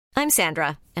I'm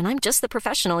Sandra, and I'm just the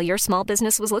professional your small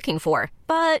business was looking for.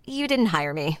 But you didn't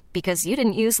hire me because you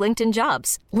didn't use LinkedIn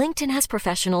Jobs. LinkedIn has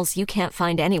professionals you can't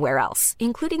find anywhere else,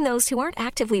 including those who aren't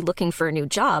actively looking for a new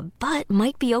job, but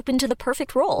might be open to the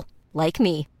perfect role, like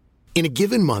me. In a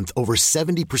given month, over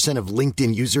 70% of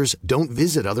LinkedIn users don't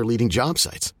visit other leading job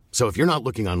sites. So if you're not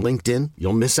looking on LinkedIn,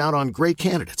 you'll miss out on great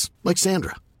candidates like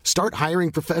Sandra. Start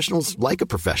hiring professionals like a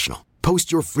professional.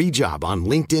 Post your free job on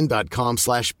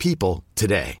linkedin.com/people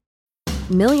today.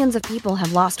 Millions of people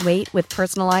have lost weight with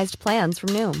personalized plans from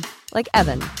Noom. Like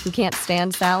Evan, who can't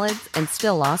stand salads and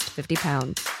still lost 50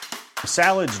 pounds.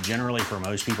 Salads generally for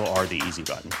most people are the easy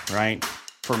button, right?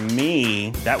 For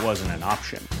me, that wasn't an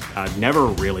option. I never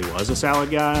really was a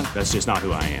salad guy. That's just not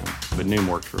who I am. But Noom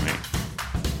worked for me.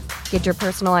 Get your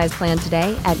personalized plan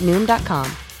today at Noom.com.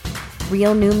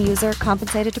 Real Noom user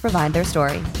compensated to provide their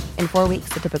story. In 4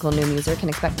 weeks, the typical Noom user can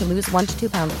expect to lose 1 to 2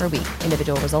 pounds per week.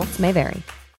 Individual results may vary.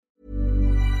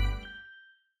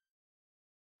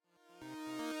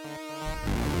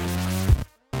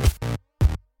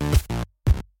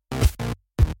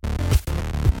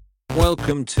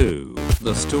 Welcome to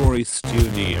the Story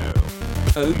Studio.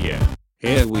 Oh yeah,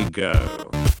 here we go.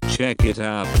 Check it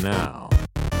out now.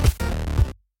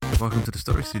 Welcome to the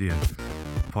Story Studio,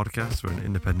 a podcast where an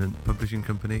independent publishing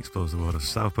company explores the world of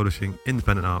self-publishing,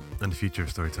 independent art, and the future of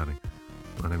storytelling.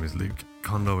 My name is Luke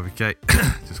Condor with a K,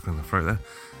 just clearing my throat there.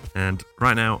 And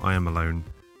right now I am alone.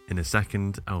 In a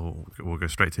second, we'll go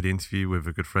straight to the interview with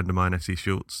a good friend of mine, FC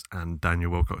Shultz, and Daniel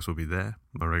Wilcox will be there,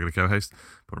 my regular co-host.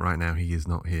 But right now he is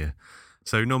not here.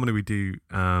 So normally we do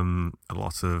a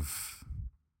lot of,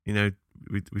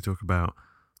 we talk about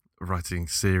writing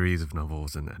series of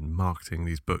novels and marketing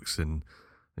these books and,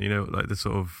 like the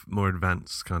sort of more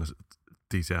advanced kind of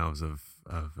details of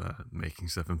making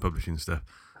stuff and publishing stuff.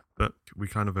 But we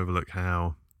kind of overlook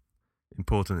how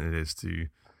important it is to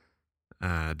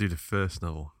do the first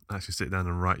novel, actually sit down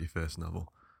and write your first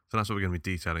novel. So that's what we're going to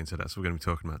be detailing today. That's what we're going to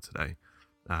be talking about today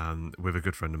with a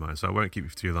good friend of mine. So I won't keep you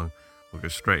for too long. We'll go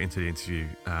straight into the interview.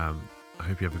 I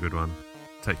hope you have a good one.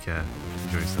 Take care.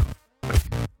 Enjoy yourself. Bye.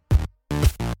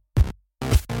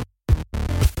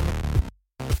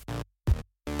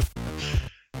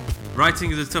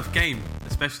 Writing is a tough game,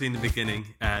 especially in the beginning.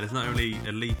 There's not only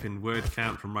a leap in word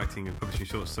count from writing and publishing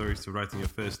short stories to writing your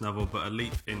first novel, but a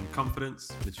leap in confidence,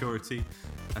 maturity,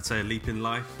 I'd say a leap in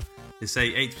life. They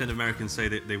say 80% of Americans say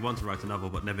that they want to write a novel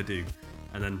but never do,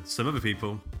 and then some other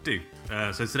people do.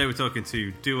 So today we're talking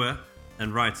to doer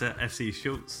and writer FC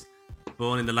Shultz,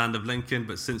 born in the land of Lincoln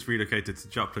but since relocated to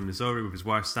Joplin, Missouri with his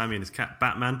wife Sammy and his cat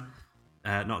Batman.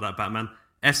 Not that Batman.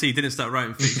 FC didn't start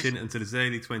writing fiction until his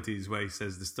early 20s, where he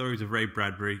says, the stories of Ray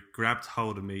Bradbury grabbed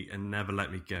hold of me and never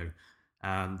let me go.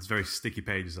 There's very sticky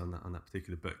pages on that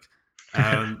particular book.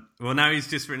 Well, now he's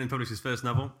just written and published his first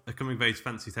novel, a coming-of-age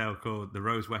fantasy tale called The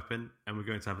Rose Weapon, and we're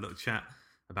going to have a little chat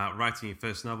about writing your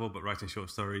first novel, but writing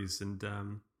short stories, and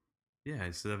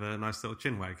it's sort of a nice little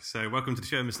chinwag. So welcome to the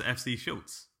show, Mr. FC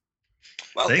Shultz.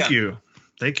 Welcome.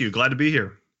 Thank you. Glad to be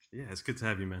here. Yeah, it's good to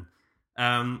have you, man.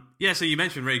 So you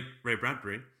mentioned Ray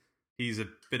Bradbury. He's a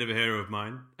bit of a hero of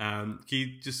mine. Can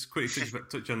you just quickly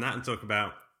touch on that and talk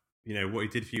about, what he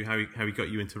did for you, how he got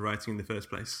you into writing in the first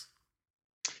place?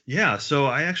 Yeah, so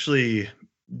I actually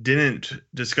didn't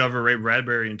discover Ray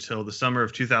Bradbury until the summer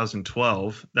of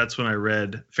 2012. That's when I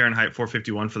read Fahrenheit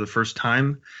 451 for the first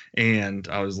time, and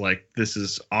I was like, this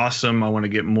is awesome. I want to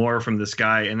get more from this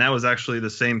guy. And that was actually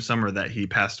the same summer that he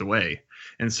passed away.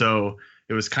 And so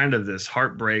it was kind of this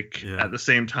heartbreak at the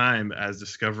same time as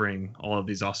discovering all of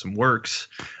these awesome works.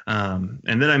 And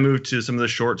then I moved to some of the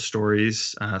short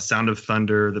stories, Sound of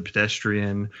Thunder, The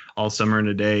Pedestrian, All Summer and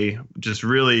a Day. Just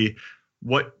really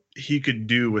what he could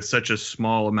do with such a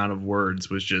small amount of words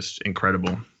was just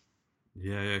incredible.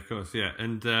 Yeah, of course. Yeah.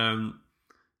 And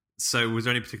so was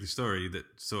there any particular story that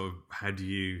sort of had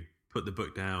you put the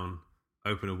book down,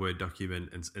 open a Word document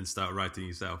and start writing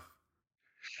yourself?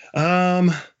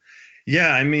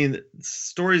 Yeah, I mean,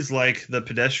 stories like The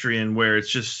Pedestrian, where it's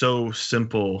just so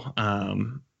simple,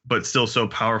 but still so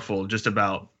powerful, just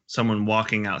about someone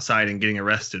walking outside and getting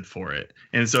arrested for it.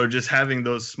 And so just having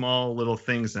those small little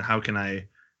things, and how can I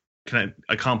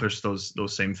accomplish those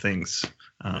same things?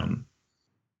 And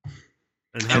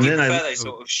then you prefer those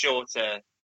sort of shorter,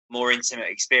 more intimate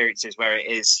experiences where it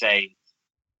is, say,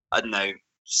 I don't know,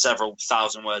 several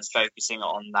thousand words focusing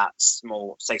on that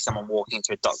small, say someone walking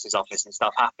into a doctor's office and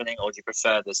stuff happening, or do you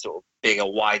prefer the sort of bigger,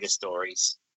 wider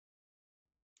stories?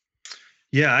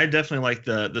 Yeah, I definitely like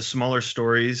the smaller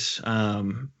stories.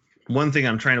 one thing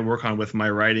I'm trying to work on with my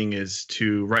writing is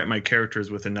to write my characters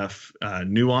with enough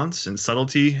nuance and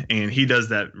subtlety, and he does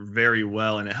that very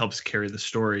well, and it helps carry the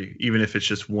story, even if it's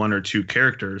just one or two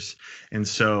characters. And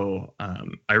so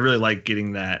I really like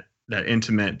getting that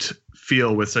intimate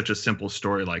feel with such a simple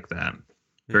story like that.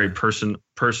 Very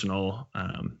personal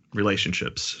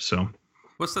relationships. So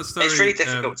what's that story? It's really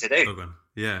difficult to do.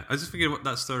 Yeah, I was just thinking what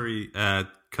that story,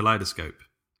 Kaleidoscope,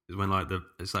 is when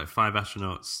it's like 5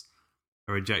 astronauts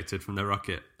are ejected from their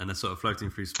rocket and they're sort of floating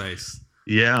through space.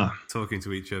 Yeah, talking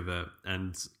to each other,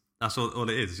 and that's all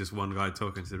it is. It's just one guy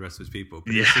talking to the rest of his people.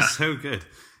 But it's just so good.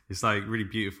 It's like really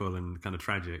beautiful and kind of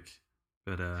tragic.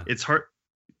 But it's hard.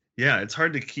 Yeah, it's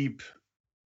hard to keep.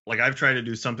 Like I've tried to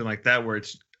do something like that where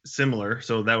it's similar,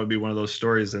 so that would be one of those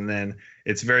stories, and then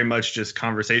it's very much just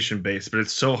conversation based. But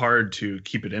it's so hard to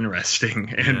keep it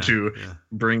interesting and to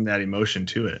bring that emotion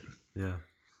to it. Yeah.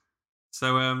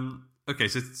 So okay,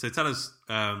 so tell us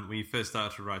when you first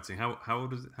started writing, how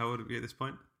old were you at this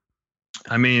point?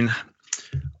 I mean,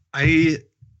 I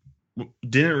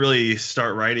didn't really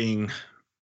start writing.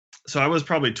 So I was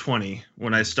probably 20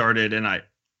 when I started, and I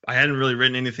hadn't really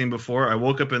written anything before. I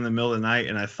woke up in the middle of the night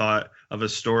and I thought of a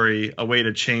story, a way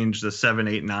to change the 7,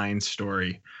 8, 9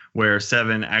 story, where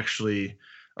 6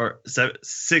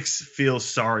 feels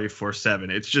sorry for 7.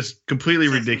 It's just completely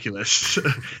ridiculous.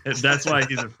 That's why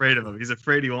he's afraid of him. He's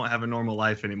afraid he won't have a normal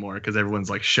life anymore because everyone's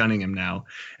like shunning him now.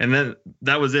 And then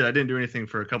that was it. I didn't do anything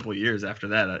for a couple of years after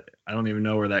that. I don't even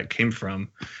know where that came from.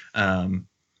 But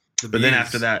then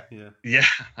after that,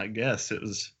 I guess it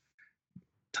was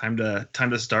time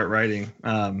to start writing.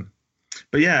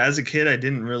 But yeah, as a kid, I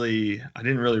didn't really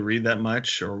read that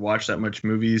much or watch that many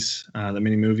movies.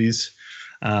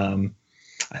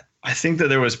 I think that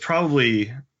there was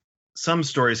probably some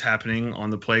stories happening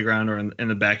on the playground or in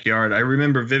the backyard. I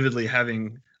remember vividly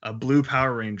having a blue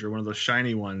Power Ranger, one of those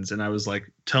shiny ones, and I was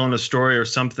like telling a story or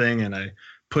something, and I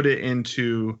put it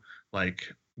into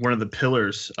like one of the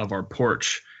pillars of our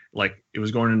porch, like it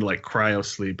was going into like cryo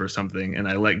sleep or something, and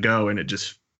I let go, and it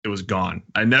was gone.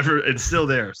 It's still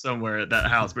there somewhere at that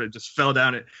house, but it just fell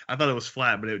down. I thought it was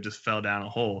flat, but it just fell down a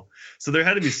hole. So there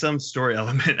had to be some story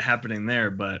element happening there,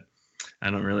 but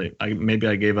maybe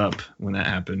I gave up when that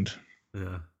happened.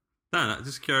 Yeah. No,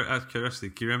 just out of curiosity,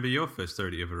 can you remember your first story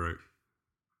that you ever wrote?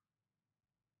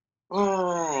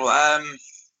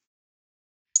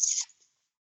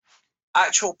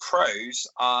 Actual prose,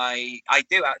 I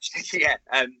do actually, yeah.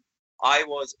 I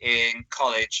was in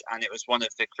college, and it was one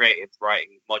of the creative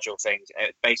writing module things.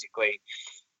 Basically,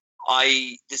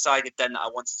 I decided then that I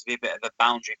wanted to be a bit of a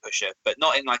boundary pusher, but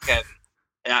not in like an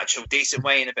actual decent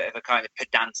way, in a bit of a kind of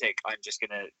pedantic, I'm just going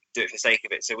to do it for the sake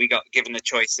of it. So we got given the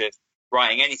choice of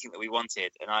writing anything that we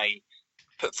wanted, and I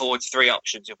put forward 3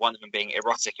 options, with one of them being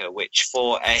erotica, which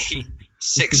for a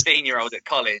 16-year-old at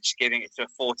college, giving it to a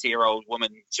 40-year-old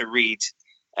woman to read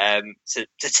to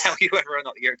tell you whether or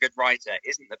not you're a good writer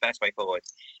isn't the best way forward.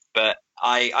 But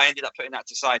I ended up putting that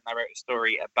to side, and I wrote a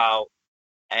story about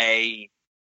a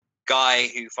guy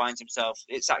who finds himself,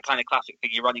 it's that kind of classic thing,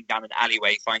 you're running down an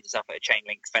alleyway, finds yourself at a chain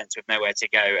link fence with nowhere to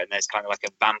go, and there's kind of like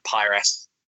a vampiress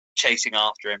chasing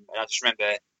after him. And I just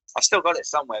remember, I've still got it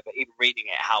somewhere, but even reading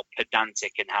it, how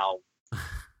pedantic and how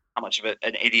much of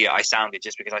an idiot I sounded,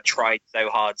 just because I tried so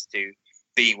hard to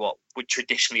be what would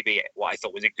traditionally be what I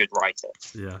thought was a good writer.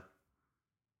 Yeah.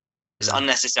 It's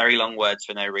unnecessary long words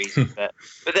for no reason, but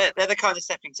they're the kind of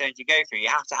stepping stones you go through. You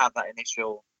have to have that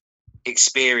initial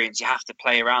experience. You have to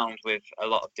play around with a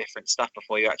lot of different stuff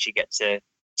before you actually get to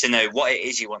know what it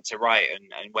is you want to write and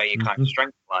where your kind of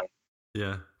strengths lie.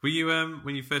 Yeah. Were you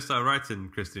when you first started writing,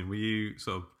 Christian? Were you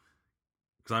sort of,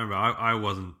 because I remember I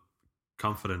wasn't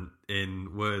confident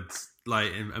in words,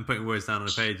 like and putting words down on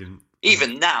a page, and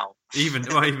even now to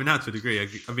a degree.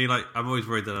 I mean, like, I'm always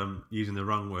worried that I'm using the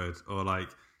wrong word, or like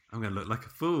I'm going to look like a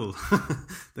fool.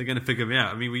 They're going to figure me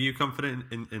out. I mean, were you confident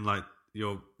in like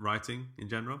your writing in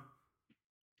general?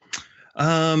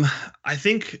 I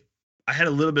think I had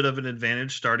a little bit of an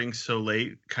advantage starting so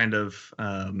late, kind of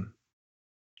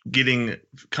getting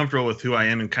comfortable with who I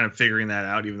am and kind of figuring that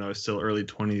out, even though I was still early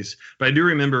 20s. But I do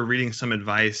remember reading some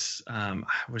advice. I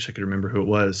wish I could remember who it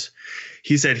was.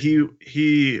 He said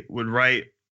he would write,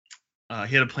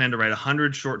 he had a plan to write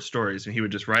 100 short stories, and he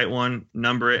would just write one,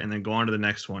 number it, and then go on to the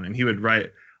next one. And he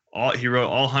wrote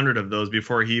all 100 of those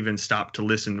before he even stopped to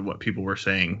listen to what people were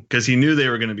saying, because he knew they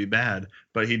were going to be bad,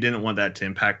 but he didn't want that to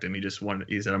impact him. He said,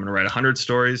 I'm going to write 100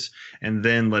 stories, and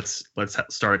then let's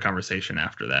start a conversation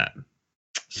after that.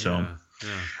 So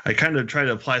I kind of try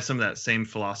to apply some of that same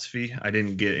philosophy. I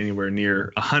didn't get anywhere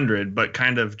near 100, but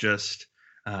kind of just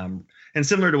And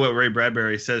similar to what Ray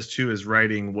Bradbury says too, is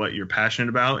writing what you're passionate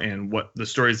about and what the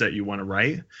stories that you want to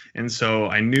write. And so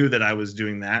I knew that I was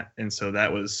doing that, and so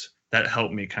that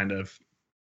helped me kind of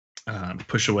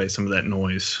push away some of that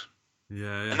noise. Yeah,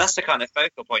 yeah. And that's the kind of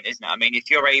focal point, isn't it? I mean, if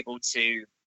you're able to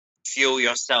fuel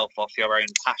yourself off your own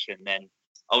passion, then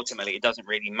ultimately it doesn't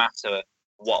really matter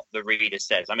what the reader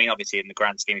says. I mean, obviously, in the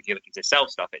grand scheme, if you're looking to sell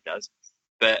stuff, it does.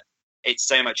 But it's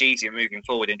so much easier moving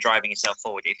forward and driving yourself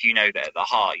forward if you know that at the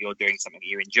heart you're doing something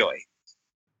you enjoy.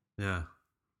 Yeah.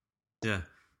 Yeah.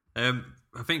 I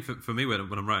think for me, when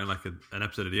I'm writing like an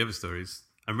episode of the other stories,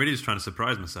 I'm really just trying to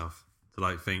surprise myself to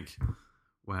like think,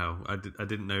 wow, I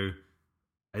didn't know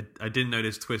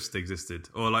this twist existed,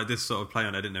 or like this sort of play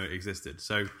on, I didn't know it existed.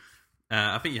 So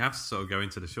I think you have to sort of go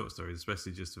into the short stories,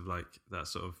 especially just with like that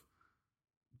sort of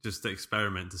just the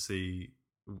experiment to see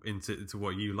into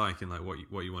what you like and like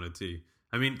what you want to do.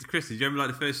 I mean, Chris, do you remember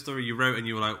like the first story you wrote and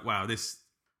you were like, wow,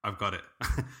 I've got it.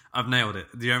 I've nailed it.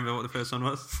 Do you remember what the first one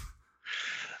was?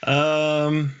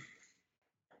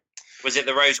 Was it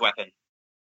the rose weapon?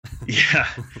 Yeah.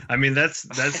 I mean, that's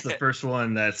the first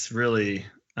one that's really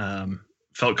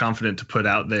felt confident to put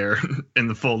out there in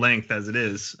the full length as it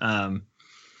is. Other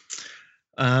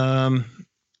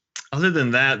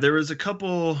than that,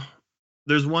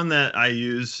 there's one that I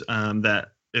use that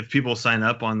if people sign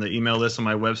up on the email list on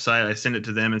my website, I send it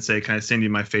to them and say, can I send you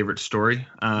my favorite story?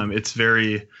 It's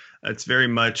very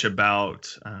much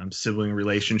about sibling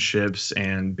relationships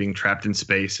and being trapped in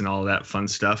space and all of that fun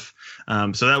stuff.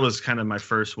 So that was kind of my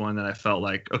first one that I felt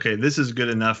like, okay, this is good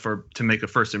enough to make a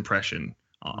first impression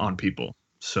on people.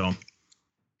 So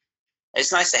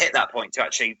it's nice to hit that point to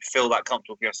actually feel that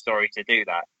comfortable with your story to do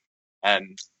that.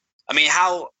 I mean,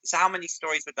 how many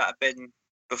stories would that have been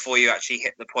before you actually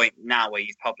hit the point now where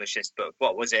you've published this book?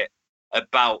 What was it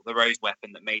about the rose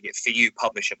weapon that made it for you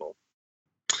publishable?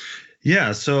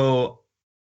 Yeah, so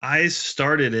I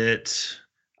started it.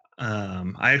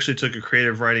 I actually took a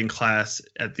creative writing class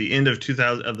at the end of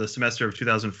the semester of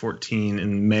 2014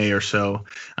 in May or so,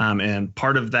 and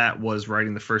part of that was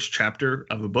writing the first chapter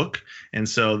of a book, and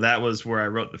so that was where I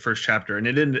wrote the first chapter, and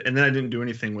then I didn't do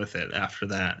anything with it after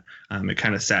that. It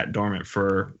kind of sat dormant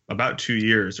for about 2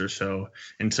 years or so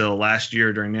until last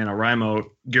year during NaNoWriMo,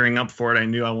 gearing up for it. I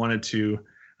knew I wanted to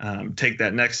take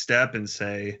that next step and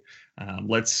say,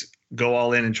 let's go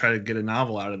all in and try to get a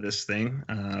novel out of this thing.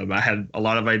 I had a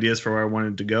lot of ideas for where I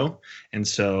wanted to go. And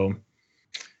so,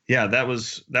 yeah, that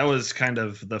was kind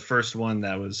of the first one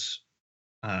that was,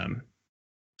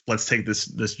 let's take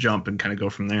this jump and kind of go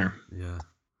from there. Yeah.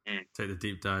 Take the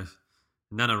deep dive.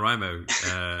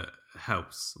 NaNoWriMo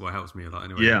helps me a lot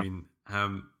anyway. Yeah. I mean,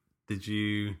 can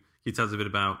you tell us a bit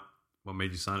about what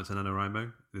made you sign up to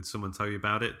NaNoWriMo? Did someone tell you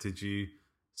about it? Did you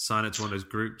sign up to one of those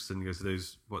groups and go to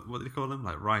those, what do they call them?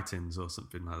 Like write-ins or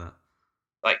something like that?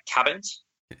 Like cabins?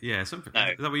 Yeah, something. No.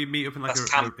 Is that where you meet up in like that's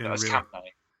a camp, in that's a real... camp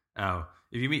night. Oh,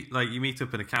 if you meet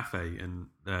up in a cafe and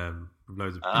with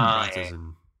loads of writers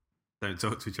and don't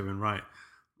talk to each other and write,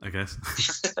 I guess.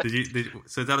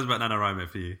 So tell us about NaNoWriMo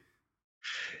for you.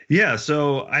 Yeah,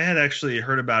 so I had actually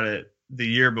heard about it the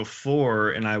year before,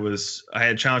 and I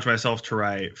had challenged myself to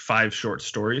write 5 short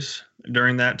stories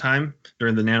during that time,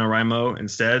 during the NaNoWriMo.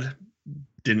 Instead,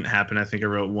 didn't happen. I think I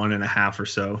wrote 1.5 or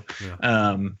so.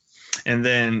 Yeah. And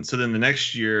then the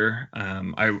next year,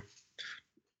 I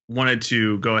wanted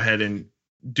to go ahead and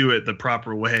do it the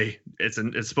proper way. It's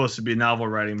supposed to be novel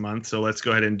writing month, so let's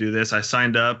go ahead and do this. I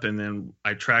signed up, and then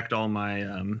I tracked all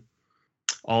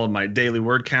of my daily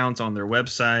word counts on their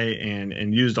website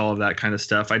and used all of that kind of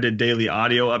stuff. I did daily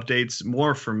audio updates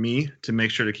more for me to make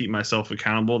sure to keep myself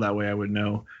accountable. That way I would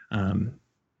know,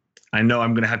 I know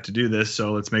I'm going to have to do this,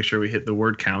 so let's make sure we hit the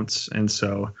word counts. And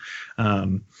so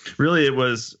really it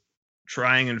was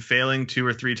trying and failing 2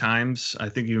 or 3 times. I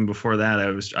think even before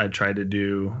that, I tried to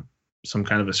do some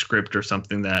kind of a script or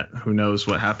something that who knows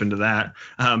what happened to that.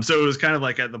 So it was kind of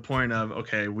like at the point of,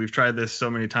 okay, we've tried this so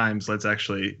many times, let's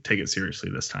actually take it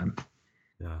seriously this time.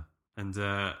 Yeah. And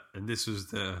this was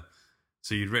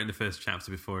so you'd written the first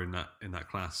chapter before in that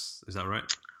class. Is that right?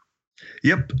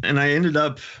 Yep. And I ended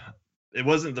up, it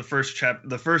wasn't the first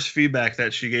the first feedback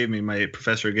that she gave me, my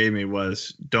professor gave me, was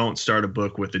don't start a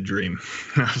book with a dream.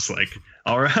 I was like,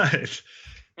 all right.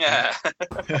 Yeah.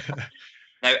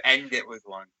 No, end it with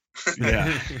one.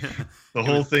 Yeah. The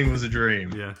whole thing was a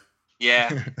dream. Yeah. Yeah.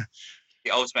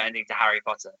 The ultimate ending to Harry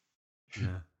Potter.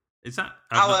 Yeah. Is that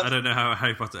I don't know how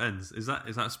Harry Potter ends. Is that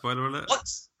a spoiler alert? What?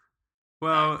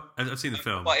 Well, I've seen the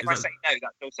film. But if I say no,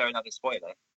 that's also another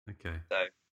spoiler. Okay. So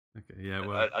okay, yeah,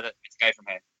 well I don't need to go from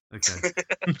here. Okay.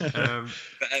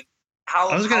 But, how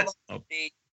long did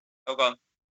oh, go on.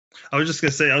 I was just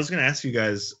gonna say, I was gonna ask you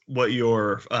guys what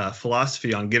your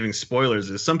philosophy on giving spoilers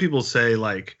is. Some people say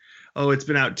like, "Oh, it's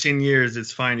been out 10 years.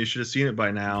 It's fine. You should have seen it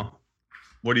by now."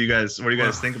 What do you guys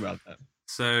think about that?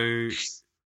 So,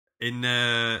 in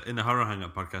the Horror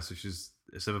Hangout podcast, which is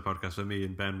a similar podcast where me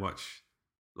and Ben watch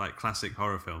like classic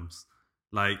horror films,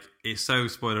 like it's so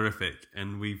spoilerific,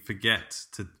 and we forget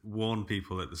to warn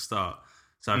people at the start.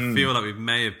 So I feel like we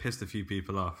may have pissed a few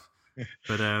people off,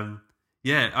 but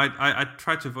yeah, I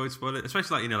try to avoid spoilers,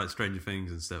 especially like like Stranger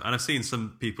Things and stuff. And I've seen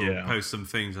some people post some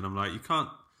things, and I'm like, you can't,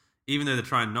 even though they're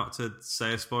trying not to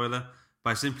say a spoiler,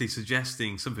 by simply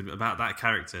suggesting something about that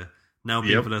character. Now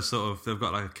people are sort of, they've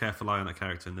got like a careful eye on that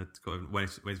character, and they've got to wait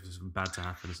for something bad to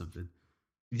happen or something.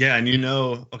 Yeah, and you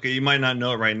might not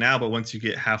know it right now, but once you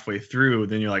get halfway through,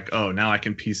 then you're like, oh, now I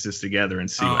can piece this together and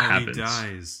see what happens. He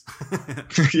dies.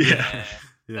 Yeah.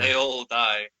 They all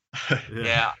die.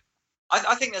 Yeah.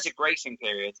 I think there's a gracing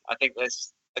period. I think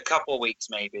there's a couple of weeks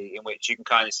maybe in which you can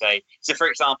kind of say. So, for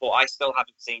example, I still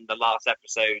haven't seen the last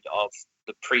episode of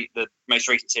the most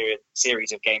recent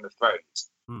series of Game of Thrones,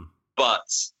 but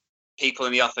people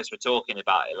in the office were talking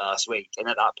about it last week, and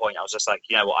at that point, I was just like,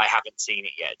 you know what, I haven't seen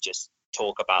it yet. Just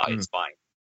talk about it. It's fine.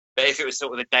 But if it was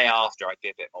sort of the day after, I'd be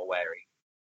a bit more wary.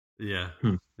 Yeah.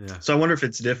 Yeah. So I wonder if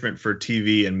it's different for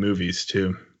TV and movies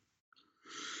too.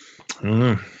 I don't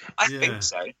know. I think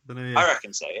so. I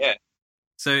reckon so, yeah.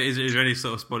 So is there any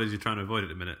sort of spoilers you're trying to avoid at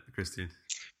the minute, Christian?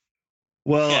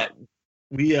 Well,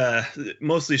 we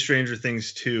mostly Stranger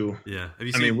Things 2. Yeah. Have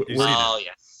you seen it?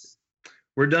 Yes.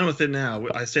 We're done with it now.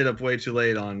 I stayed up way too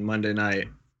late on Monday night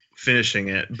finishing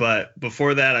it. But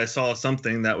before that, I saw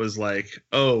something that was like,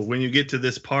 oh, when you get to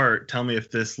this part, tell me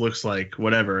if this looks like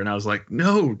whatever. And I was like,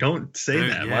 no, don't say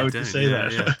that. Why would you say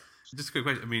that? Yeah. Just a quick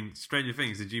question. I mean, Stranger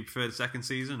Things, did you prefer the second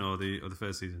season or the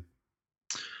first season?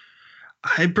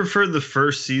 I prefer the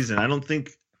first season. I don't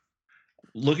think,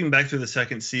 looking back through the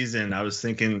second season, I was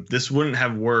thinking this wouldn't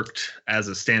have worked as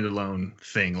a standalone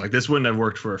thing. Like this wouldn't have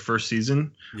worked for a first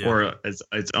season or as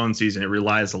its own season. It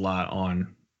relies a lot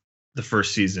on the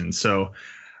first season. So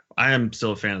I am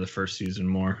still a fan of the first season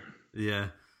more. Yeah,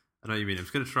 I know what you mean. I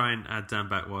was going to try and add Dan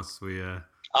back whilst we... Oh,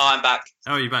 I'm back.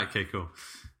 Oh, you're back? Okay, cool.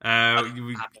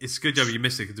 It's a good job you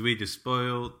missed it because we just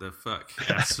spoiled the fuck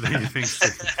out of many things.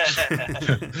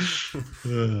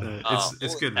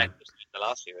 It's good, man. The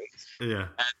last few weeks. Yeah.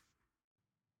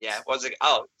 What's it?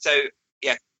 Oh, so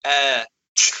yeah.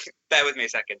 Bear with me a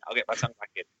second. I'll get my tongue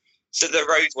back in. So the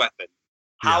Rose weapon.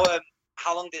 How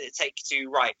long did it take to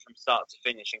write from start to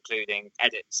finish, including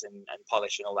edits and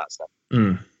polish and all that stuff?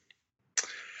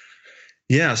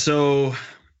 Yeah. So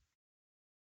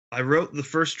I wrote the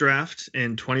first draft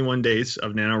in 21 days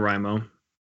of NaNoWriMo,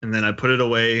 and then I put it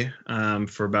away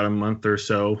for about a month or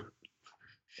so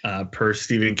per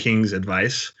Stephen King's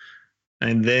advice.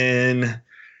 And then...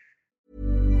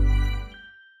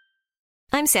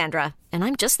 I'm Sandra, and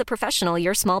I'm just the professional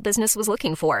your small business was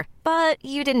looking for. But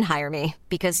you didn't hire me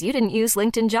because you didn't use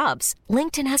LinkedIn Jobs.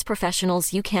 LinkedIn has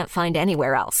professionals you can't find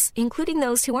anywhere else, including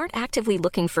those who aren't actively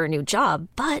looking for a new job,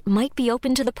 but might be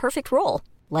open to the perfect role,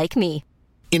 like me.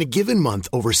 In a given month,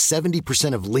 over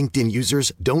 70% of LinkedIn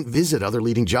users don't visit other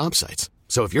leading job sites.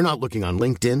 So if you're not looking on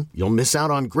LinkedIn, you'll miss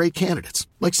out on great candidates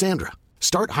like Sandra.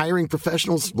 Start hiring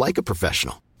professionals like a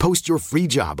professional. Post your free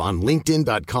job on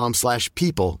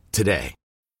linkedin.com/people today.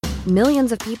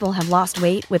 Millions of people have lost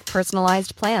weight with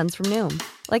personalized plans from Noom.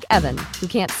 Like Evan, who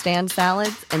can't stand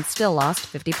salads and still lost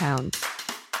 50 pounds.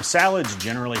 Salads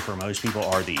generally for most people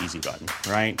are the easy button,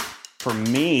 right? For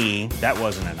me, that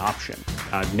wasn't an option.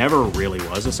 I never really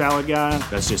was a salad guy.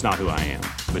 That's just not who I am.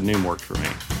 But Noom worked for me.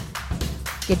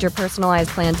 Get your personalized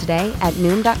plan today at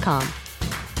Noom.com.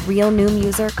 Real Noom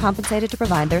user compensated to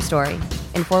provide their story.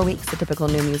 In 4 weeks, the typical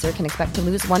Noom user can expect to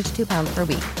lose 1 to 2 pounds per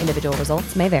week. Individual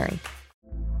results may vary.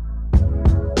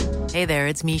 Hey there,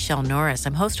 it's Michelle Norris.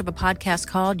 I'm host of a podcast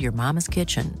called Your Mama's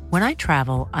Kitchen. When I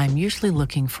travel, I'm usually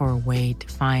looking for a way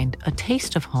to find a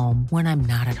taste of home when I'm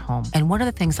not at home. And one of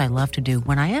the things I love to do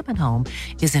when I am at home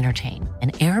is entertain.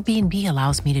 And Airbnb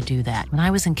allows me to do that. When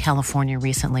I was in California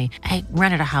recently, I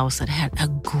rented a house that had a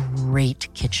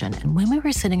great kitchen. And when we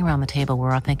were sitting around the table, we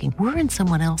were all thinking, we're in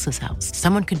someone else's house.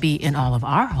 Someone could be in all of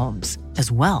our homes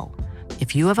as well.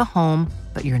 If you have a home,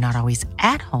 but you're not always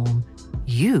at home,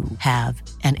 you have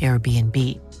an Airbnb.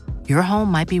 Your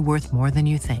home might be worth more than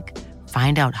you think.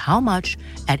 Find out how much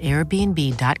at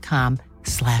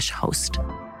airbnb.com/host.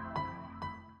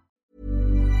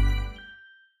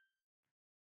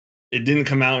 It didn't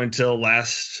come out until like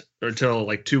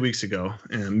 2 weeks ago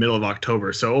in the middle of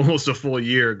October. So almost a full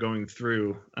year going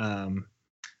through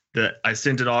I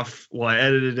sent it off. Well, I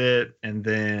edited it and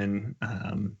then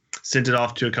sent it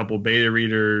off to a couple beta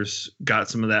readers, got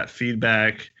some of that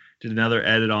feedback, did another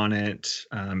edit on it,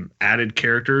 added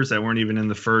characters that weren't even in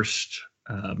the first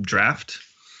draft.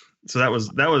 So that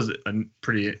was a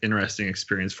pretty interesting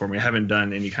experience for me. I haven't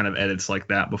done any kind of edits like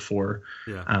that before.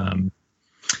 Yeah.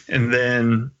 And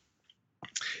then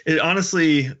it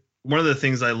honestly, one of the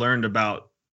things I learned about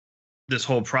this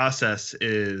whole process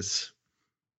is,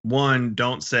 one,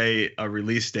 don't say a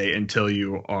release date until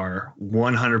you are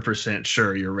 100%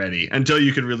 sure you're ready, until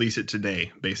you can release it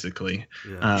today, basically.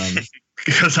 Yeah.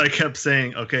 Because I kept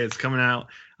saying, okay, it's coming out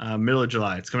middle of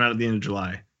July. It's coming out at the end of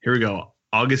July. Here we go.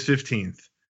 August 15th,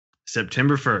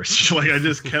 September 1st. Like I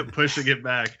just kept pushing it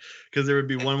back because there would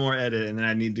be one more edit and then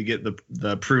I need to get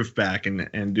the proof back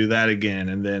and do that again.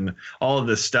 And then all of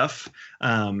this stuff.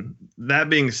 That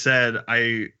being said,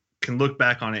 I can look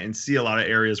back on it and see a lot of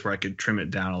areas where I could trim it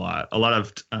down a lot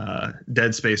of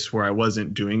dead space where I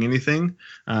wasn't doing anything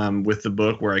with the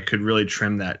book, where I could really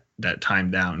trim that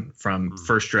time down from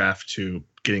first draft to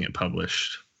getting it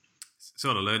published. It's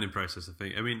sort of a learning process, I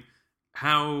think. I mean,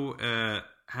 how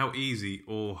easy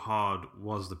or hard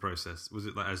was the process? Was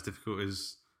it like as difficult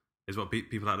as what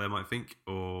people out there might think,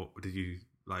 or did you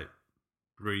like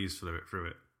breeze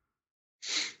through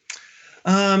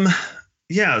it?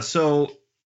 Yeah. So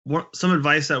some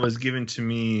advice that was given to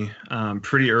me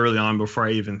pretty early on, before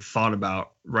I even thought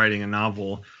about writing a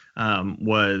novel,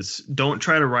 was don't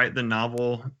try to write the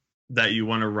novel that you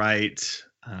want to write,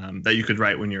 that you could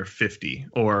write when you're 50,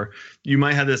 or you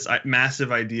might have this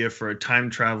massive idea for a time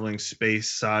traveling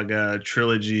space saga,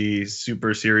 trilogy,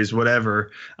 super series,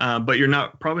 whatever. But you're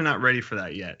probably not ready for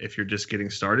that yet if you're just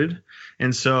getting started.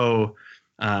 And so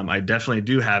I definitely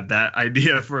do have that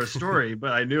idea for a story,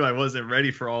 but I knew I wasn't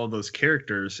ready for all of those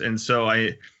characters. And so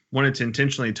I wanted to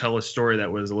intentionally tell a story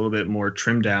that was a little bit more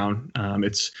trimmed down.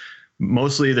 It's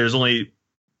mostly, there's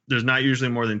not usually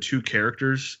more than 2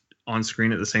 characters on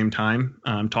screen at the same time,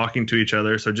 talking to each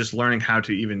other. So just learning how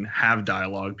to even have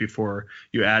dialogue before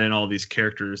you add in all these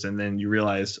characters. And then you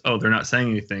realize, oh, they're not saying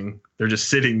anything. They're just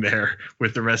sitting there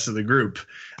with the rest of the group,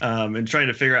 and trying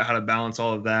to figure out how to balance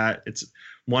all of that. It's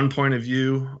one point of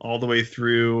view all the way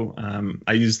through.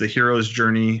 I used the hero's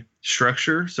journey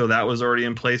structure, so that was already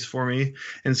in place for me.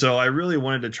 And so I really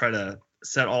wanted to try to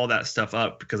set all that stuff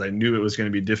up because I knew it was going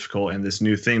to be difficult and this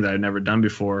new thing that I'd never done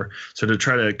before. So to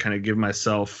try to kind of give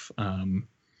myself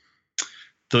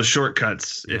those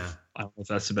shortcuts, yeah. if I don't know if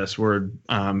that's the best word,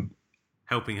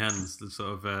 helping hands, the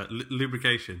sort of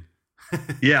lubrication.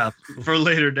 Yeah, for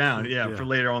later down. Yeah, for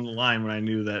later on the line when I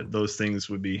knew that those things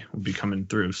would be coming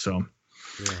through. So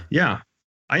yeah,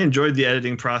 I enjoyed the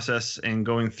editing process and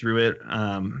going through it.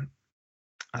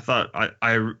 I thought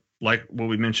I like what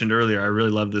we mentioned earlier, I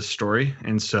really love this story.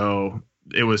 And so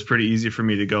it was pretty easy for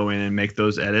me to go in and make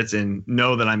those edits and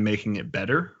know that I'm making it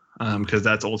better, because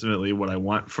that's ultimately what I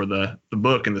want for the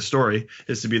book and the story,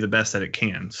 is to be the best that it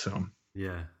can. So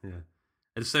yeah.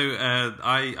 And so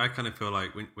I kind of feel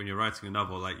like when you're writing a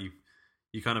novel, like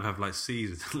you kind of have like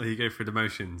seasons, like you go through the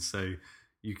motions. So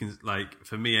you can, like,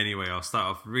 for me anyway, I'll start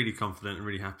off really confident and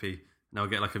really happy, and I'll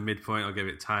get like a midpoint, I'll get a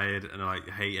bit tired and I like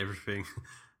hate everything.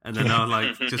 And then I'll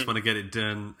like just want to get it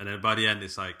done, and then by the end,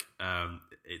 it's like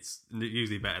it's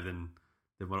usually better than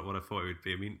what I thought it would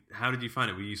be. I mean, how did you find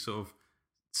it? Were you sort of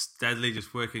steadily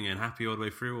just working and happy all the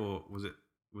way through, or was there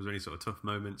any sort of tough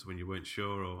moments when you weren't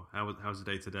sure, or how's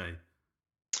the day to day?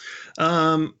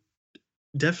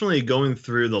 Definitely going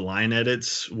through the line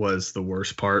edits was the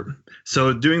worst part.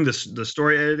 So doing the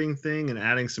story editing thing and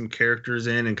adding some characters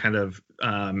in and kind of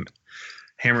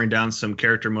hammering down some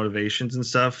character motivations and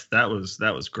stuff, that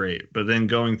was great. But then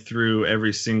going through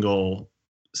every single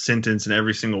sentence and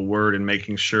every single word and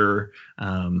making sure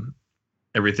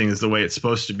everything is the way it's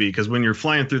supposed to be, because when you're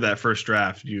flying through that first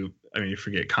draft, you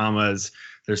forget commas,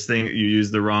 there's things you use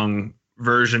the wrong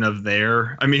version of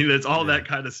there. I mean, it's all that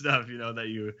kind of stuff, that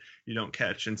you don't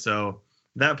catch. And so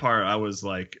that part, I was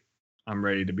like, I'm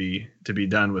ready to be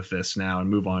done with this now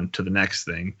and move on to the next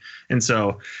thing.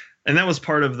 And that was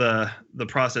part of the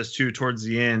process too. Towards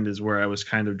the end is where I was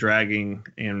kind of dragging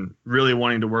and really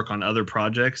wanting to work on other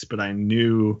projects, but I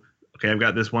knew, okay, I've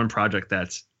got this one project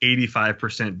that's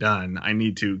 85% done. I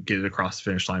need to get it across the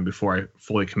finish line before I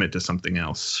fully commit to something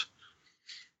else.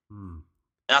 And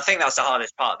I think that's the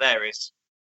hardest part there, is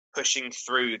pushing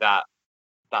through that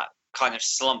kind of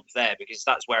slump there, because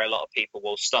that's where a lot of people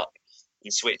will stop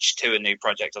and switch to a new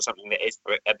project or something that is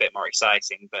a bit more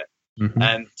exciting. But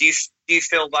do you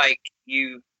feel like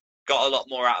you got a lot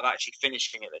more out of actually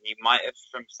finishing it than you might have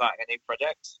from starting a new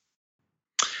project?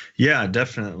 Yeah,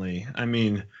 definitely. I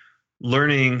mean,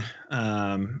 learning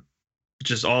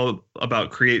just all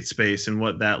about Create Space and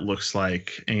what that looks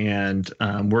like, and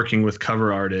working with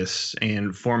cover artists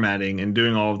and formatting and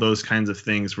doing all of those kinds of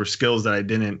things were skills that I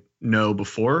didn't know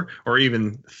before or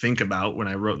even think about when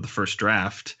I wrote the first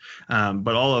draft.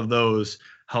 But all of those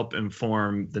help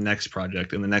inform the next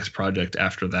project and the next project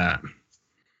after that.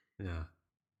 Yeah.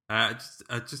 I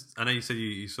know you said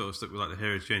you sort of stuck with like the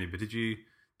hero's journey, but did you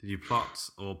plot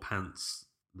or pants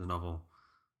the novel?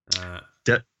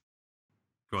 Go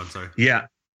on, sorry. Yeah.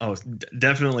 Oh,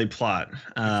 definitely plot.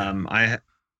 Okay.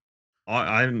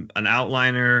 I'm an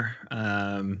outliner.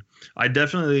 I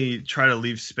definitely try to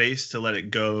leave space to let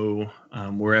it go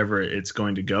wherever it's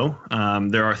going to go.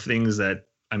 There are things that,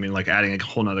 like adding a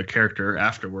whole nother character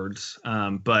afterwards.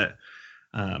 But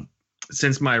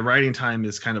since my writing time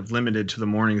is kind of limited to the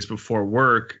mornings before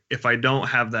work, if I don't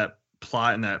have that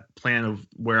plot and that plan of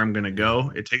where I'm going to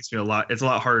go, it takes me a lot. It's a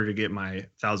lot harder to get my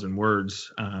 1,000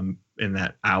 words in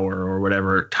that hour or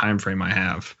whatever time frame I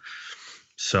have.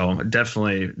 So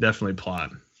definitely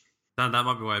plot. That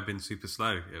might be why I've been super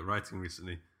slow at writing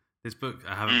recently. This book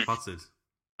I haven't plotted.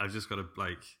 I've just got to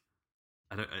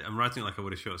I'm writing it like I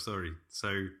would a short story.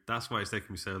 So that's why it's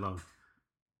taking me so long.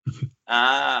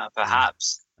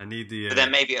 Perhaps. I need the. But then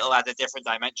maybe it'll add a different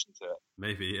dimension to it.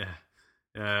 Maybe, yeah.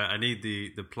 I need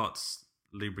the plot's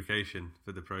lubrication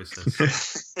for the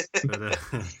process. But,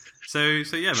 so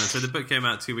yeah, man. So the book came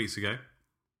out 2 weeks ago.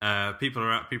 People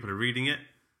are reading it.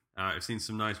 I've seen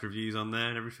some nice reviews on there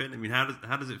and everything.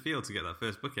 How does it feel to get that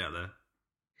first book out there?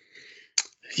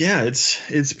 Yeah,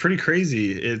 it's pretty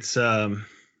crazy. It's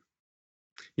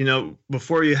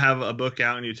before you have a book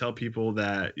out and you tell people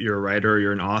that you're a writer or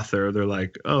you're an author, they're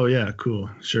like, "Oh yeah, cool,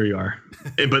 sure you are."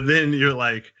 But then you're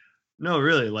like, "No,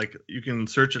 really, like you can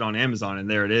search it on Amazon and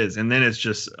there it is." And then it's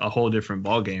just a whole different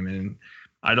ballgame. And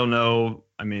I don't know.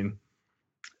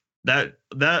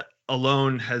 That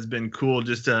alone has been cool,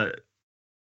 just to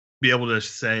be able to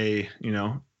say,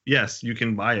 yes, you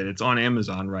can buy it. It's on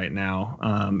Amazon right now.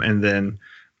 And then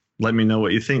let me know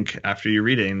what you think after you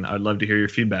read it. And I'd love to hear your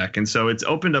feedback. And so it's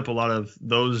opened up a lot of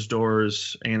those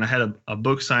doors. And I had a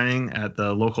book signing at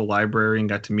the local library and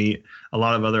got to meet a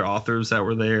lot of other authors that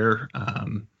were there.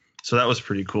 So that was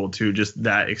pretty cool too, just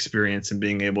that experience and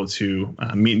being able to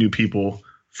meet new people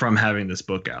from having this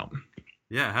book out.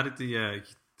 Yeah. How did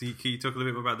can you talk a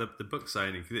little bit more about the book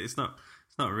signing? It's not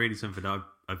really something that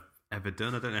I've ever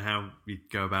done. I don't know how we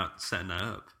go about setting that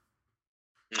up.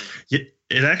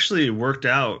 It actually worked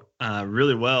out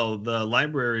really well. The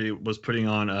library was putting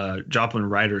on a Joplin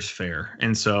Writers Fair.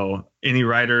 And so any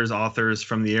writers, authors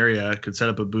from the area could set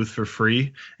up a booth for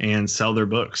free and sell their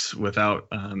books without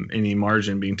any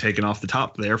margin being taken off the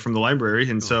top there from the library.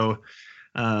 And so,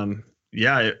 the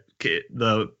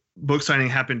book signing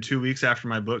happened 2 weeks after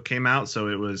my book came out. So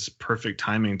it was perfect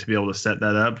timing to be able to set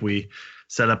that up. We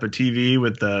set up a TV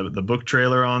with the book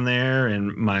trailer on there,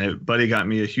 and my buddy got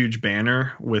me a huge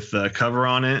banner with the cover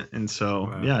on it. And so,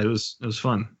 wow. Yeah, it was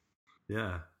fun.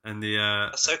 Yeah. And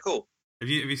that's so cool. Have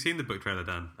you seen the book trailer,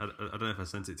 Dan? I don't know if I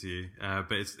sent it to you,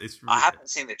 but it's really, I haven't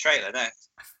seen the trailer, no.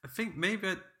 I think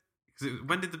maybe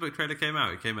when did the book trailer came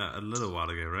out? It came out a little while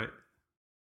ago, right?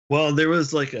 Well, there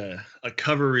was like a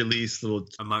cover release little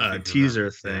teaser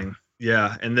thing.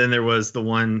 Yeah, and then there was the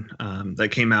one that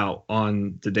came out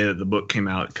on the day that the book came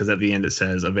out, because at the end it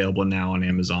says available now on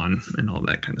Amazon and all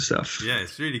that kind of stuff. Yeah,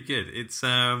 it's really good. It's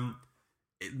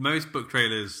most book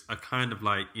trailers are kind of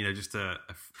like, just a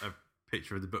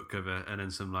picture of the book cover and then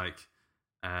some like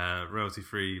royalty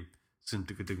free some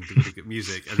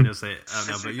music, and then they'll say, "Oh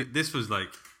no!" But this was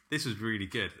really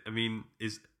good.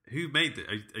 Who made it?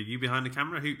 Are you behind the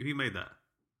camera? Who made that?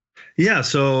 Yeah,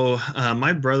 so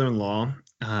my brother-in-law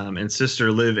and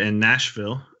sister live in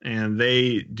Nashville, and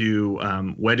they do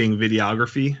wedding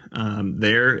videography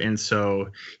there. And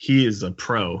so he is a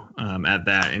pro at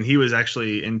that. And he was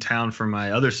actually in town for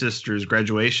my other sister's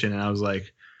graduation. And I was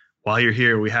like, while you're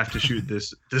here, we have to shoot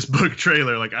this book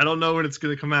trailer. Like, I don't know when it's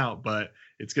going to come out, but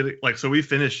it's going to, so we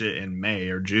finished it in May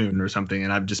or June or something.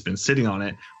 And I've just been sitting on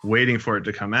it, waiting for it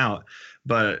to come out.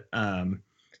 But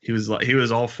he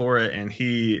was all for it. And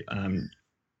he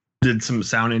did some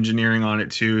sound engineering on it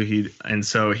too.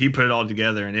 So he put it all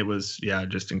together, and it was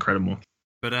just incredible.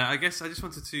 But I guess I just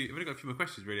wanted to. I've only got a few more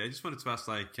questions really. I just wanted to ask,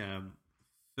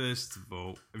 first of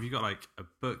all, have you got like a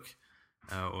book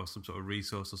or some sort of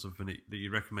resource or something that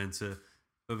you recommend to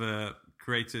other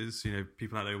creators?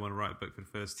 People out there who want to write a book for the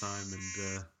first time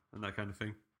and that kind of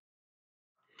thing.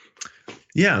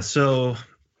 Yeah. So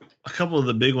a couple of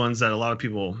the big ones that a lot of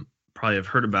people probably have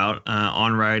heard about.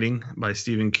 On Writing by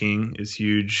Stephen King is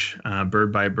huge.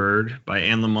 Bird by Bird by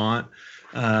Anne Lamott.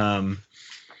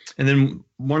 And then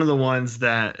one of the ones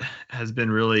that has been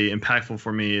really impactful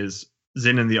for me is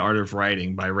Zen and the Art of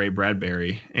Writing by Ray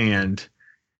Bradbury. And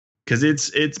because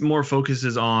it's more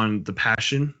focuses on the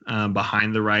passion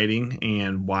behind the writing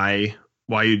and why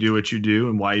you do what you do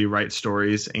and why you write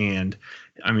stories. And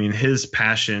I mean, his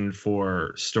passion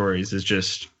for stories is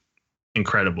just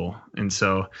incredible. And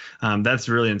so that's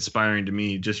really inspiring to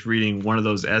me, just reading one of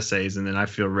those essays, and then I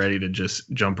feel ready to just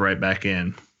jump right back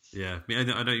in. Yeah, I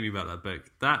know what you mean about that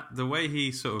book. The way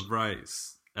he sort of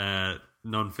writes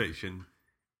nonfiction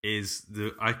is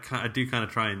I do kind of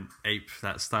try and ape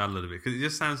that style a little bit, because it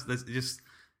just sounds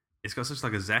it's got such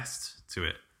like a zest to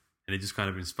it, and it just kind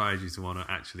of inspires you to want to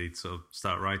actually sort of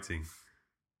start writing.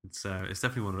 It's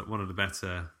definitely one of the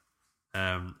better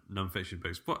nonfiction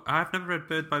books. But I've never read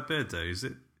Bird by Bird though. Is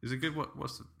it good?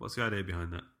 What's the idea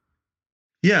behind that?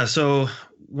 Yeah, so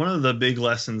one of the big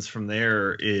lessons from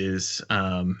there is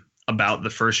about the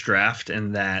first draft,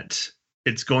 and that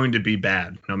it's going to be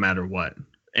bad no matter what.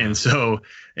 And so,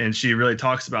 and she really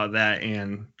talks about that,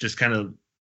 and just kind of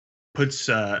puts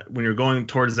when you're going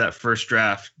towards that first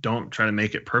draft, don't try to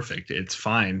make it perfect. It's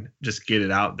fine, just get it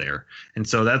out there. And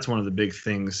so that's one of the big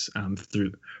things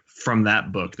from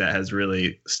that book that has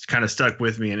really kind of stuck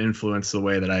with me and influenced the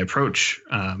way that I approach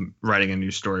writing a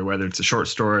new story, whether it's a short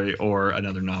story or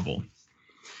another novel.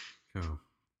 Cool.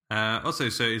 Also,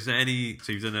 so is there any?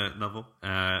 So you've done a novel.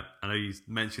 I know you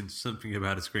mentioned something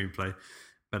about a screenplay,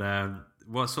 but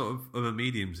what sort of other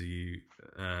mediums are you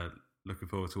looking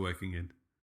forward to working in?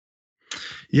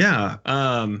 Yeah.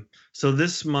 So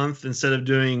this month, instead of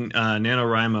doing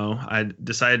NaNoWriMo, I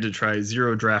decided to try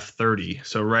Zero Draft 30.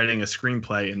 So writing a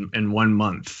screenplay in 1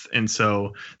 month. And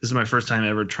so this is my first time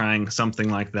ever trying something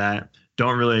like that.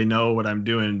 Don't really know what I'm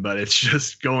doing, but it's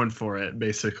just going for it,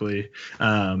 basically,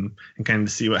 and kind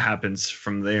of see what happens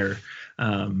from there.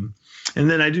 And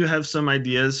then I do have some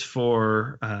ideas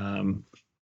for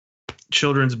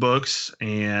children's books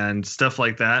and stuff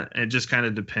like that. It just kind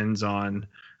of depends on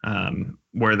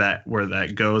where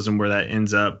that goes and where that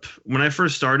ends up. When I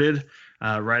first started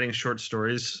writing short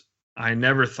stories, I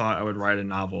never thought I would write a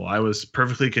novel. I was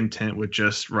perfectly content with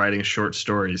just writing short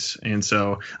stories. And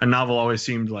so a novel always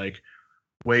seemed like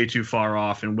way too far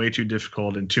off and way too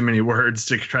difficult and too many words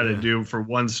to try to do for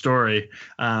one story.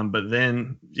 But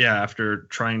then, after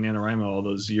trying NaNoWriMo all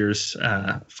those years,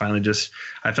 finally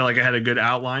I felt like I had a good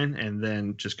outline, and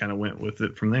then just kind of went with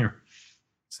it from there.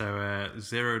 So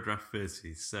Zero Draft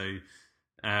 30. So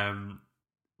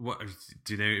what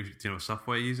do you know what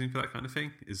software you're using for that kind of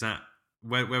thing? Is that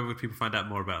where would people find out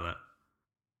more about that?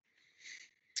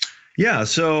 Yeah,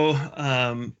 so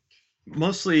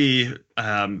mostly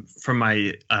from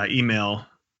my email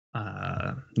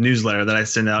newsletter that I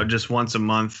send out just once a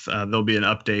month. There'll be an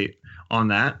update on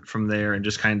that from there, and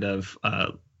just kind of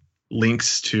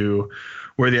links to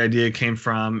where the idea came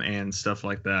from and stuff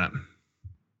like that.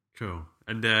 Cool.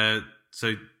 And so,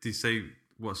 did you say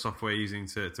what software you're using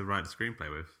to write the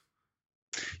screenplay with?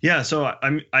 Yeah, so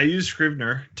I use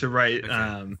Scrivener to write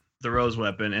The Rose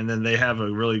Weapon, and then they have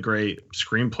a really great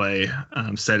screenplay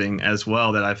setting as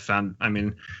well that I've found. I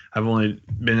mean, I've only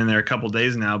been in there a couple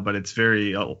days now, but it's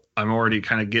I'm already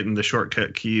kind of getting the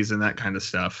shortcut keys and that kind of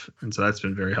stuff, and so that's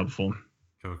been very helpful.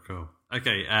 Cool.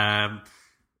 Okay.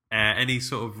 Any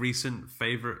sort of recent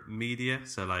favorite media?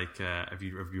 So, like, have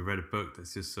you read a book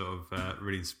that's just sort of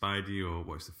really inspired you, or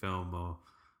watched a film,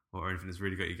 or anything that's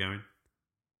really got you going?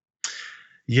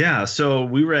 Yeah, so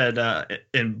we read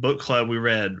in book club. We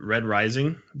read Red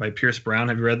Rising by Pierce Brown.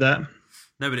 Have you read that?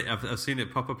 No, but I've seen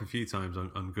it pop up a few times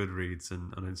on Goodreads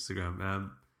and on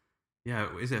Instagram.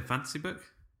 Is it a fantasy book?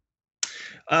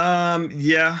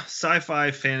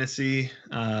 Sci-fi fantasy.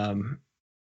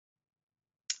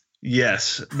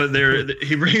 Yes, but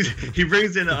he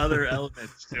brings in other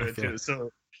elements to it too. So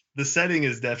the setting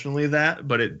is definitely that,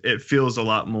 but it feels a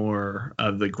lot more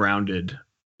of the grounded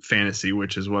fantasy,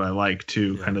 which is what I like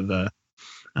too. Yeah. Kind of the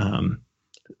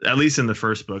at least in the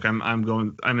first book. I'm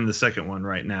in the second one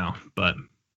right now, but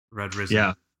Red Risen.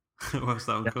 Yeah. What's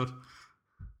that one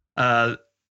called?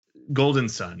 Golden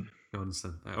Sun. Golden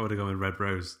Sun. I would have gone with Red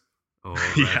Rose. Or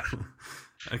Red.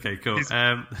 Okay, cool.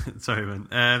 Sorry,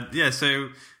 man. So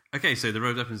the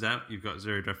Rose Weapon's out. You've got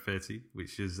Zero Draft 30,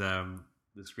 which is the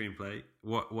screenplay.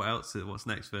 What else? What's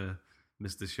next for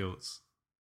Mr. Shultz?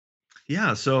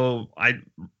 Yeah, so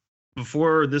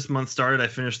before this month started, I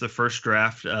finished the first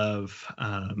draft of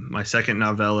my second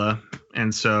novella,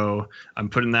 and so I'm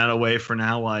putting that away for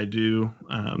now while I do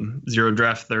Zero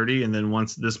Draft 30, and then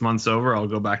once this month's over, I'll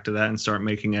go back to that and start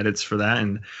making edits for that,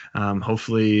 and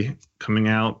hopefully coming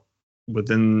out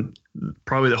within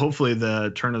hopefully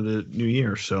the turn of the new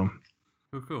year. So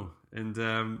cool. And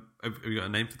have you got a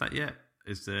name for that yet?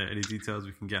 Is there any details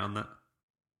we can get on that?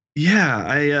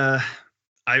 Yeah,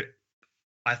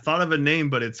 I thought of a name,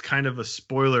 but it's kind of a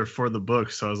spoiler for the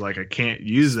book, so I was like, I can't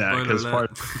use that because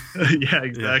yeah,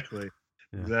 exactly,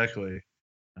 yeah. Exactly.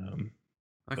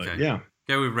 Okay, yeah,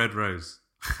 go with Red Rose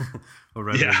or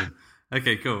Red Rose.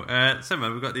 Okay, cool. So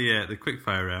man, we've got the quick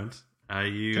fire round. I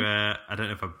don't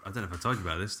know if I told you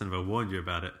about this. I don't know if I warned you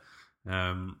about it.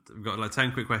 We've got like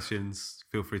 10 quick questions.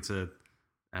 Feel free to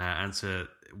answer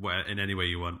in any way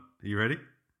you want. Are you ready?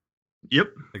 Yep.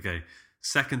 Okay.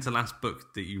 Second to last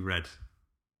book that you read?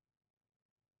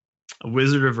 A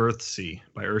Wizard of Earthsea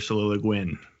by Ursula Le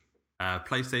Guin.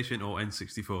 PlayStation or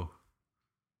N64?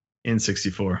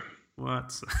 N64.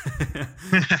 What?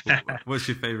 What's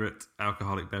your favorite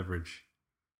alcoholic beverage?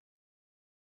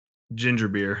 Ginger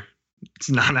beer. It's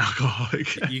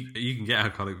non-alcoholic. You can get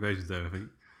alcoholic versions though, I think.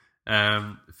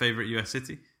 Favorite US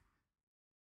city?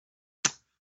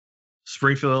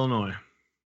 Springfield, Illinois.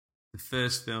 The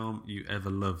first film you ever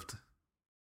loved?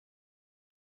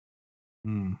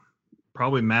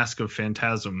 Probably Mask of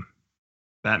Phantasm.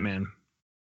 Batman.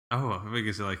 Oh, I think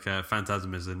it's like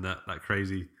Phantasm is in that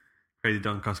crazy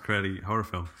Don Coscarelli horror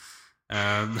film.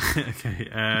 Okay.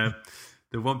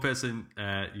 The one person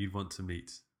you'd want to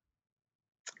meet?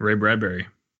 Ray Bradbury.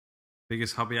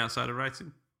 Biggest hobby outside of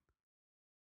writing?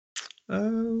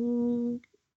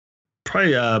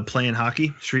 Probably playing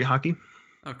hockey, street hockey.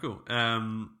 Oh, cool.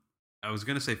 I was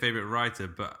going to say favorite writer,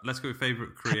 but let's go with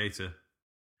favorite creator.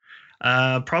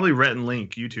 Probably Rhett and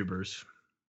Link, YouTubers.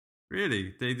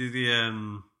 Really? They do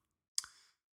the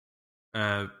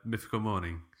Mythical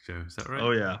Morning show, is that right?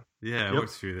 Oh, yeah. Yeah, I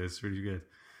watched through this. It's really good.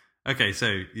 Okay,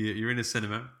 so you're in a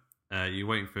cinema. You're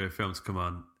waiting for a film to come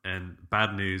on, and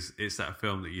bad news, it's that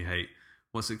film that you hate.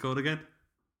 What's it called again?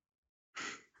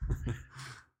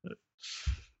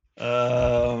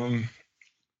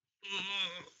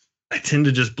 I tend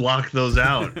to just block those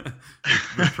out.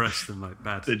 Repress them like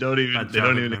bad. They don't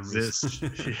even exist.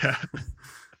 Yeah.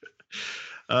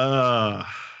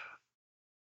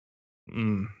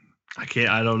 I can't.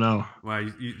 I don't know. Wow,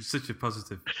 you're such a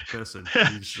positive person.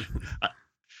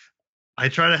 I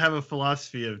try to have a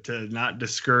philosophy of to not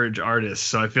discourage artists.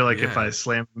 So I feel like if I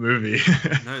slam a movie,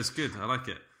 no, it's good. I like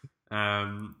it.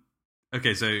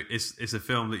 Okay, so it's a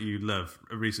film that you love,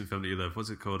 a recent film that you love. What's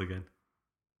it called again?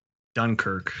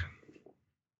 Dunkirk.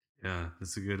 Yeah,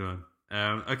 that's a good one.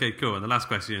 Okay, cool. And the last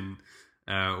question,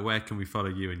 where can we follow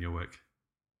you and your work?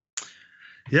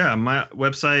 Yeah, my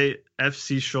website,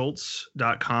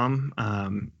 fcshultz.com,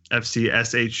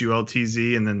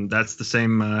 FCSHULTZ, and then that's the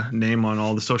same name on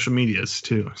all the social medias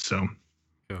too. So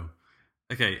cool.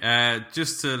 Okay,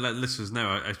 just to let listeners know,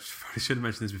 I should have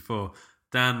mentioned this before.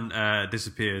 Dan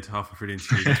disappeared halfway through the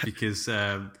interview just because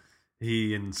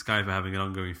he and Skype are having an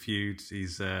ongoing feud.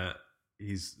 He's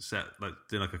set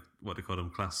doing what they call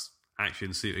them, class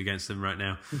action suit against them right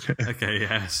now. Okay,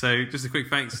 so just a quick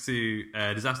thanks to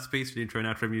Disaster Piece for the intro and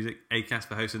outro music, Acast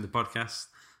for hosting the podcast,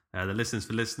 the listeners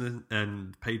for listening,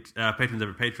 and patrons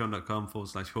over at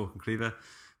patreon.com/Hawk and Cleaver.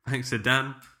 Thanks to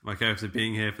Dan, my co-host, for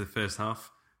being here for the first half,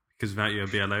 because without you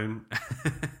I'd be alone.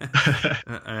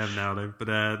 I am now alone, but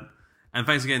and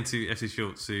thanks again to FC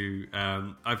Shultz, who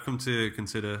I've come to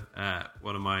consider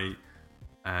one of my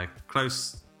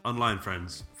close online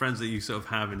friends that you sort of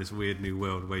have in this weird new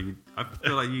world where I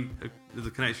feel like there's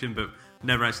a connection, but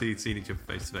never actually seen each other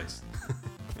face to face.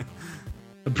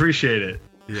 Appreciate it.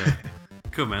 Yeah,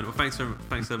 cool, man. Well, thanks so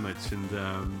much, and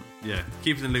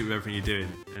keep us in the loop with everything you're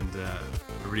doing, and I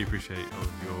really appreciate all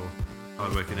of your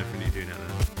hard work and everything you're doing out there.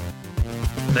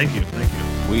 Thank you.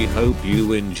 We hope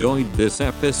you enjoyed this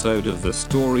episode of the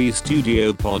Story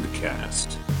Studio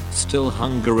podcast. Still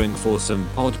hungering for some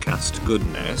podcast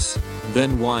goodness?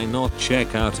 Then why not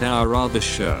check out our other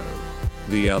show,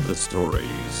 The Other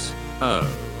Stories? Oh,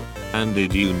 and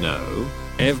did you know,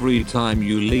 every time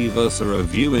you leave us a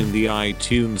review in the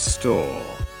iTunes store,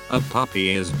 a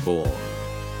puppy is born.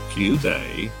 Cute,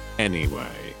 eh?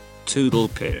 Anyway, toodle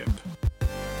pip.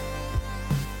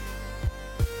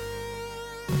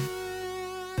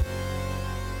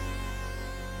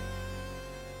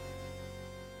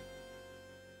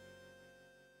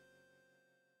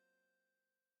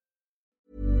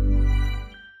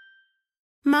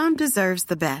 Mom deserves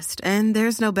the best, and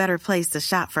there's no better place to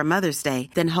shop for Mother's Day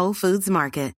than Whole Foods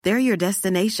Market. They're your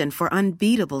destination for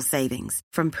unbeatable savings,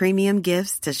 from premium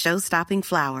gifts to show-stopping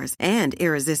flowers and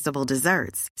irresistible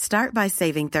desserts. Start by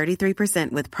saving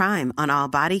 33% with Prime on all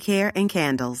body care and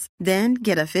candles. Then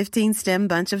get a 15-stem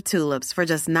bunch of tulips for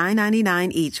just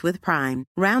 $9.99 each with Prime.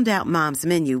 Round out Mom's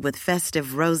menu with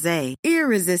festive rosé,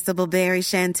 irresistible berry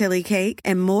chantilly cake,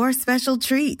 and more special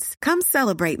treats. Come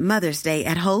celebrate Mother's Day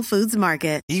at Whole Foods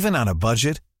Market. Even on a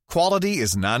budget, quality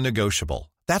is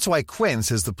non-negotiable. That's why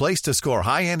Quince is the place to score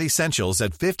high-end essentials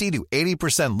at 50 to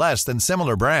 80% less than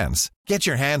similar brands. Get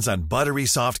your hands on buttery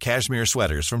soft cashmere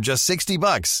sweaters from just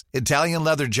 $60, Italian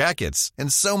leather jackets,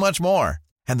 and so much more.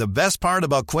 And the best part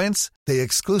about Quince, they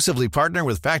exclusively partner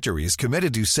with factories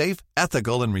committed to safe,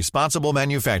 ethical, and responsible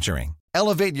manufacturing.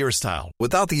 Elevate your style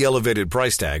without the elevated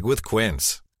price tag with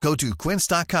Quince. Go to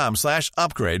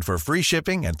quince.com/upgrade for free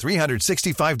shipping and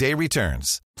 365-day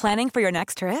returns. Planning for your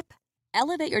next trip?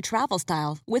 Elevate your travel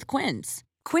style with Quince.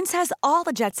 Quince has all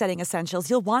the jet-setting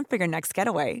essentials you'll want for your next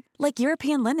getaway, like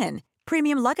European linen,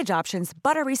 premium luggage options,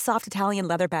 buttery soft Italian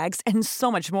leather bags, and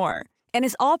so much more. And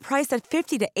is all priced at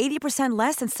 50 to 80%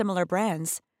 less than similar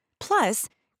brands. Plus,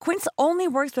 Quince only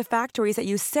works with factories that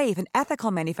use safe and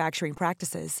ethical manufacturing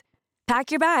practices.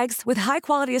 Pack your bags with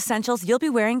high-quality essentials you'll be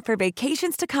wearing for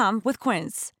vacations to come with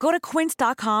Quince. Go to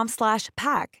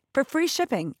quince.com/pack for free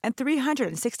shipping and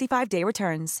 365-day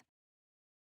returns.